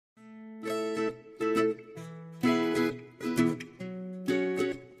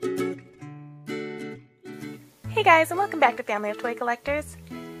Hey guys, and welcome back to Family of Toy Collectors.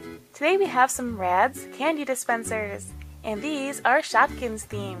 Today we have some Radz candy dispensers, and these are Shopkins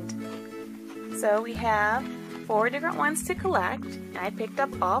themed. So we have 4 different ones to collect, and I picked up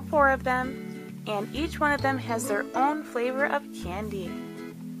all 4 of them, and each one of them has their own flavor of candy.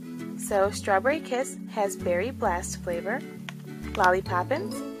 So Strawberry Kiss has Berry Blast flavor,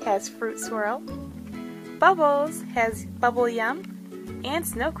 Lollipoppins has Fruit Swirl, Bubbles has Bubble Yum, and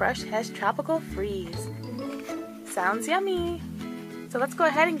Snow Crush has Tropical Freeze. Sounds yummy! So let's go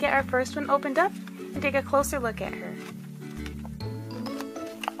ahead and get our first one opened up and take a closer look at her.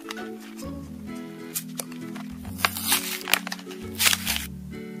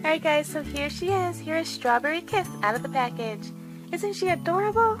 Alright guys, so here she is. Here is Strawberry Kiss out of the package. Isn't she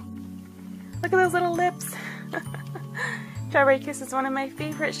adorable? Look at those little lips. Strawberry Kiss is one of my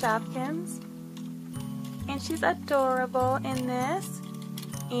favorite Shopkins. And she's adorable in this.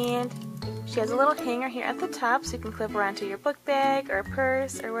 And she has a little hanger here at the top so you can clip her onto your book bag or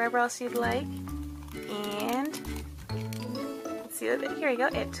purse or wherever else you'd like. And let's see, here we go.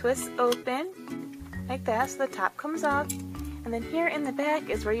 It twists open like that so the top comes off. And then here in the back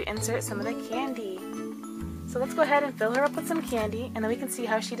is where you insert some of the candy. So let's go ahead and fill her up with some candy and then we can see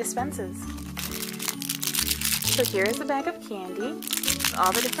how she dispenses. So here is the bag of candy with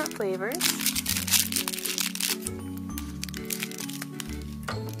all the different flavors.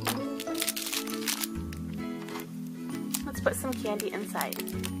 Let's put some candy inside.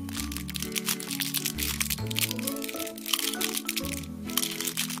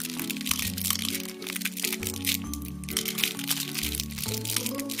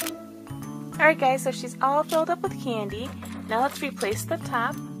 Alright guys, so she's all filled up with candy. Now let's replace the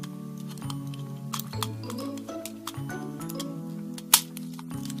top.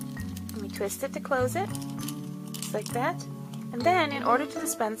 And we twist it to close it, just like that. And then, in order to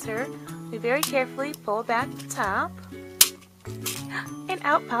dispense her, we very carefully pull back the top. And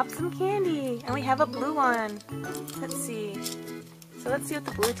out pops some candy! And we have a blue one. Let's see. So let's see what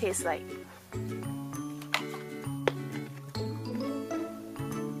the blue tastes like.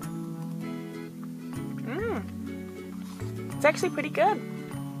 It's actually pretty good.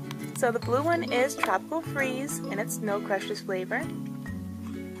 So the blue one is Tropical Freeze and it's Snow Crush's flavor.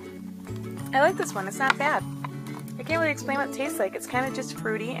 I like this one, it's not bad. I can't really explain what it tastes like. It's kind of just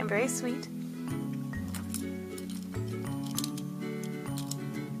fruity and very sweet.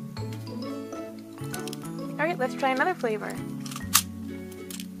 Alright, let's try another flavor.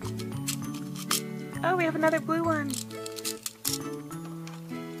 Oh, we have another blue one.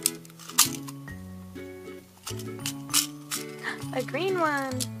 A green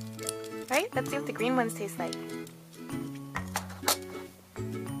one! Right? Let's see what the green ones taste like.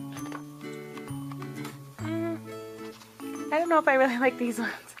 I don't know if I really like these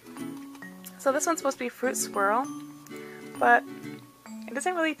ones. So this one's supposed to be Fruit Swirl, but it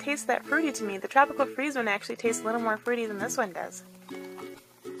doesn't really taste that fruity to me. The Tropical Freeze one actually tastes a little more fruity than this one does.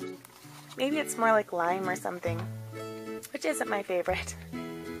 Maybe it's more like lime or something, which isn't my favorite.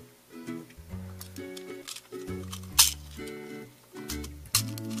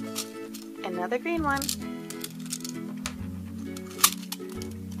 Another green one.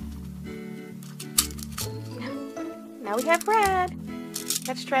 Now we have red.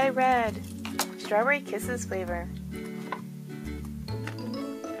 Let's try red. Strawberry Kisses flavor.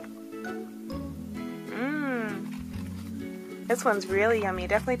 This one's really yummy.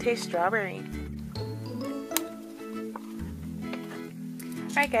 Definitely tastes strawberry.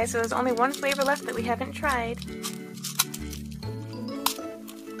 Alright guys, so there's only one flavor left that we haven't tried.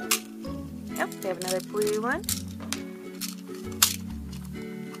 Oh, we have another blue one.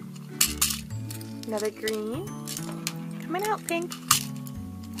 Another green. Coming out pink.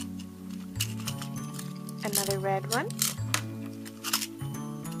 Another red one.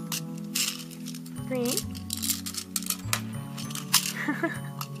 Green.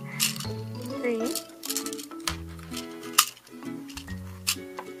 Green.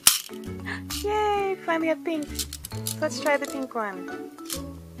 Yay! Finally have pink. So let's try the pink one.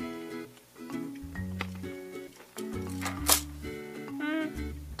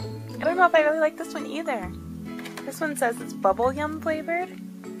 I don't know if I really like this one either. This one says it's Bubble Yum flavored.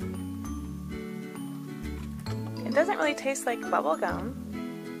 It doesn't really taste like bubble gum.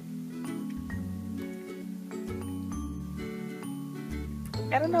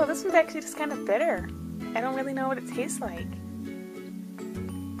 I don't know, this one's actually just kind of bitter. I don't really know what it tastes like.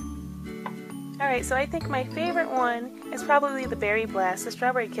 Alright, so I think my favorite one is probably the Berry Blast, the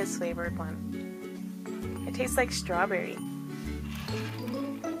Strawberry Kiss flavored one. It tastes like strawberry.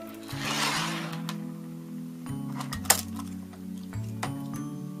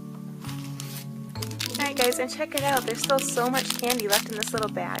 guys, and check it out. There's still so much candy left in this little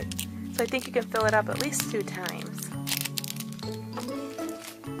bag. So I think you can fill it up at least 2 times.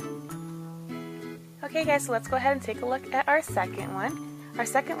 Okay guys, so let's go ahead and take a look at our second one. Our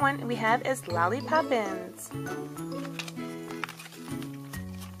second one we have is Lollipoppins.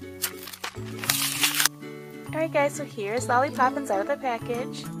 Alright guys, so here's Lollipoppins out of the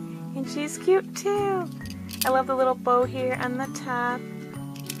package. And she's cute too! I love the little bow here on the top.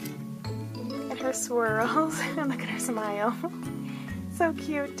 And her swirls. And look at her smile. So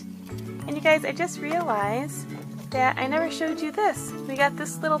cute. And you guys, I just realized that I never showed you this. We got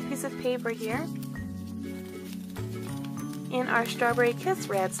this little piece of paper here in our Strawberry Kiss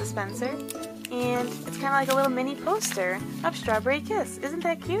Radz dispenser, and it's kind of like a little mini poster of Strawberry Kiss. Isn't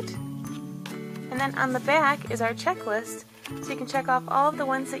that cute? And then on the back is our checklist, so you can check off all of the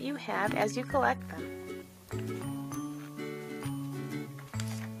ones that you have as you collect them.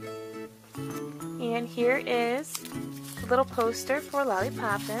 And here is a little poster for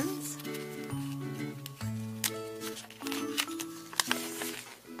Lollipoppins.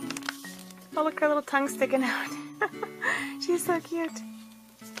 Oh, look, her little tongue sticking out. She's so cute.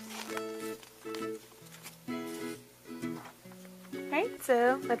 Alright,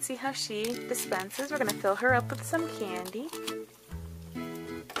 so let's see how she dispenses. We're going to fill her up with some candy. I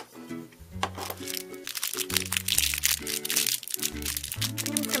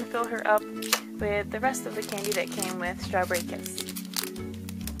think I'm just going to fill her up with the rest of the candy that came with Strawberry Kiss.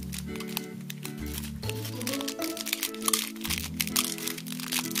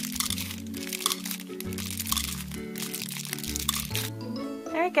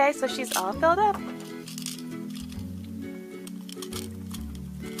 Alright guys, so she's all filled up.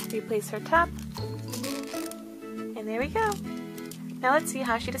 Replace her top. And there we go. Now let's see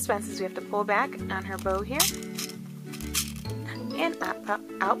how she dispenses. We have to pull back on her bow here. And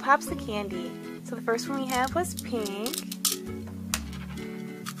out pops the candy. So the first one we have was pink.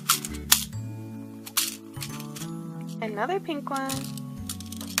 Another pink one.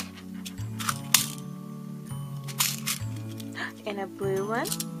 And a blue one.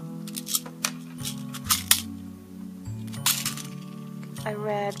 A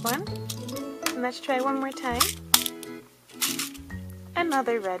red one. And let's try one more time.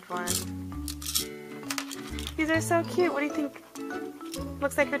 Another red one. These are so cute. What do you think?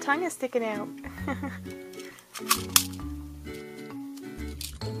 Looks like her tongue is sticking out.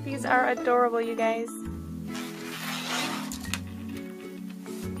 These are adorable, you guys.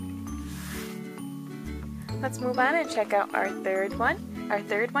 Let's move on and check out our third one. Our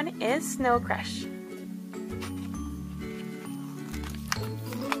third one is Snow Crush.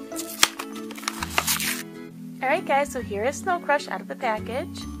 Alright guys, so here is Snow Crush out of the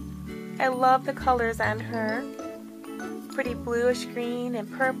package. I love the colors on her. Pretty bluish green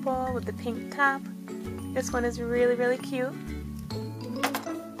and purple with the pink top. This one is really, really cute.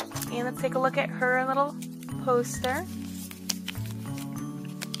 And let's take a look at her little poster.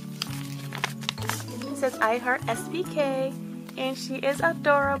 It says I Heart SBK, and she is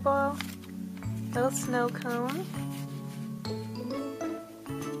adorable. Little snow cone.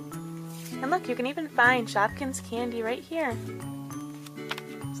 And look, you can even find Shopkins candy right here.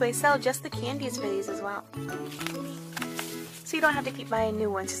 So they sell just the candies for these as well. So you don't have to keep buying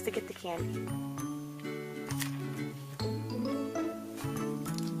new ones just to get the candy.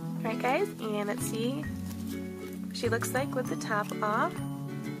 Alright guys, and let's see what she looks like with the top off.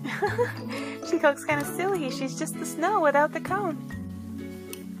 She looks kind of silly. She's just the snow without the cone.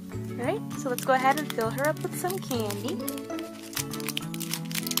 Alright, so let's go ahead and fill her up with some candy.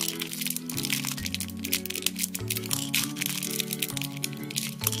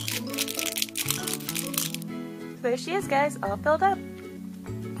 So there she is, guys, all filled up.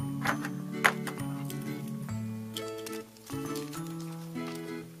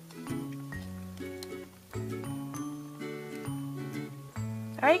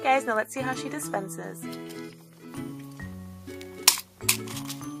 Alright guys, now let's see how she dispenses.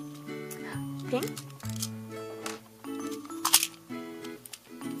 Pink.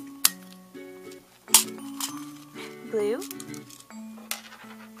 Blue.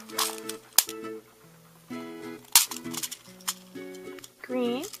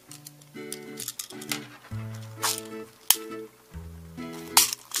 Green.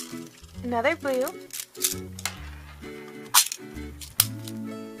 Another blue.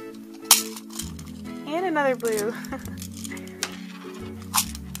 And another blue.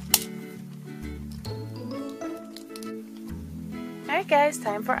 Alright guys,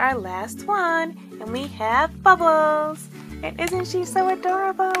 time for our last one. And we have Bubbles. And isn't she so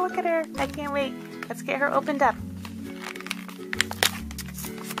adorable? Look at her. I can't wait. Let's get her opened up.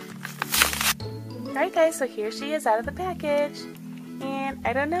 Alright guys, so here she is out of the package. And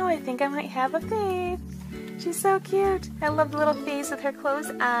I don't know, I think I might have a fave. She's so cute. I love the little face with her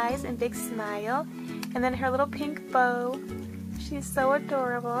closed eyes and big smile. And then her little pink bow. She's so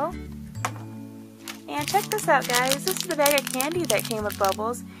adorable. And check this out guys, this is the bag of candy that came with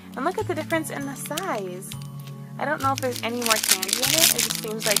Bubbles. And look at the difference in the size. I don't know if there's any more candy in it, it just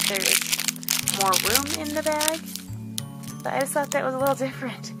seems like there's more room in the bag. But I just thought that was a little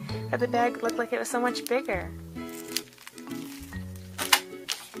different. That the bag looked like it was so much bigger.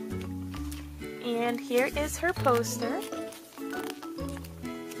 And here is her poster.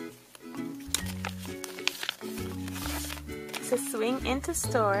 It says swing into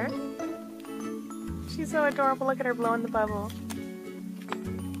store. She's so adorable, look at her blowing the bubble.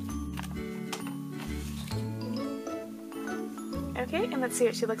 Okay, and let's see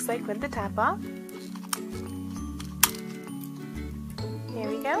what she looks like with the top off. There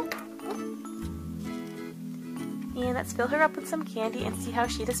we go. And let's fill her up with some candy and see how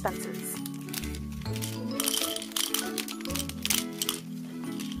she dispenses.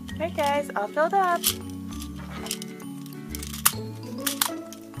 Alright guys, all filled up.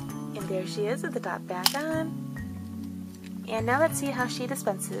 And there she is with the top back on. And now let's see how she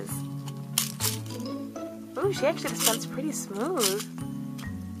dispenses. Ooh, she actually dispensed pretty smooth.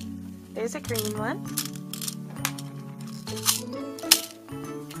 There's a green one.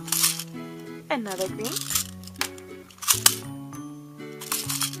 Another green.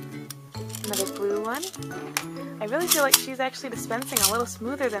 Another blue one. I really feel like she's actually dispensing a little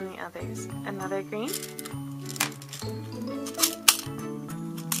smoother than the others. Another green.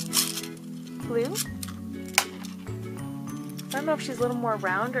 Blue. I don't know if she's a little more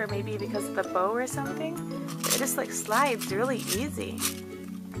round or maybe because of the bow or something. But it just like slides really easy.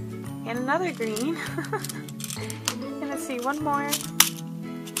 And another green. And let's see, one more.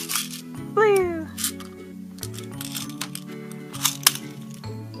 Blue.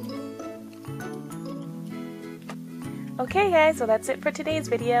 Okay guys, well that's it for today's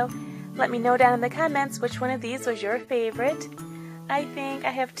video. Let me know down in the comments which one of these was your favorite. I think I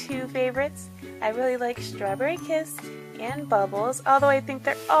have two favorites. I really like Strawberry Kiss and Bubbles, although I think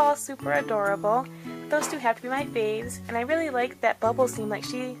they're all super adorable. Those two have to be my faves, and I really like that Bubbles seemed like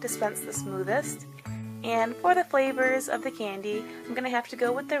she dispensed the smoothest. And for the flavors of the candy, I'm going to have to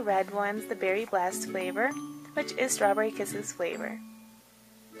go with the red ones, the Berry Blast flavor, which is Strawberry Kiss's flavor.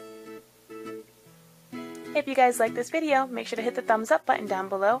 If you guys like this video, make sure to hit the thumbs up button down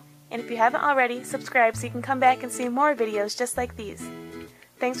below, and if you haven't already, subscribe so you can come back and see more videos just like these.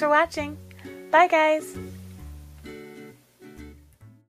 Thanks for watching! Bye guys!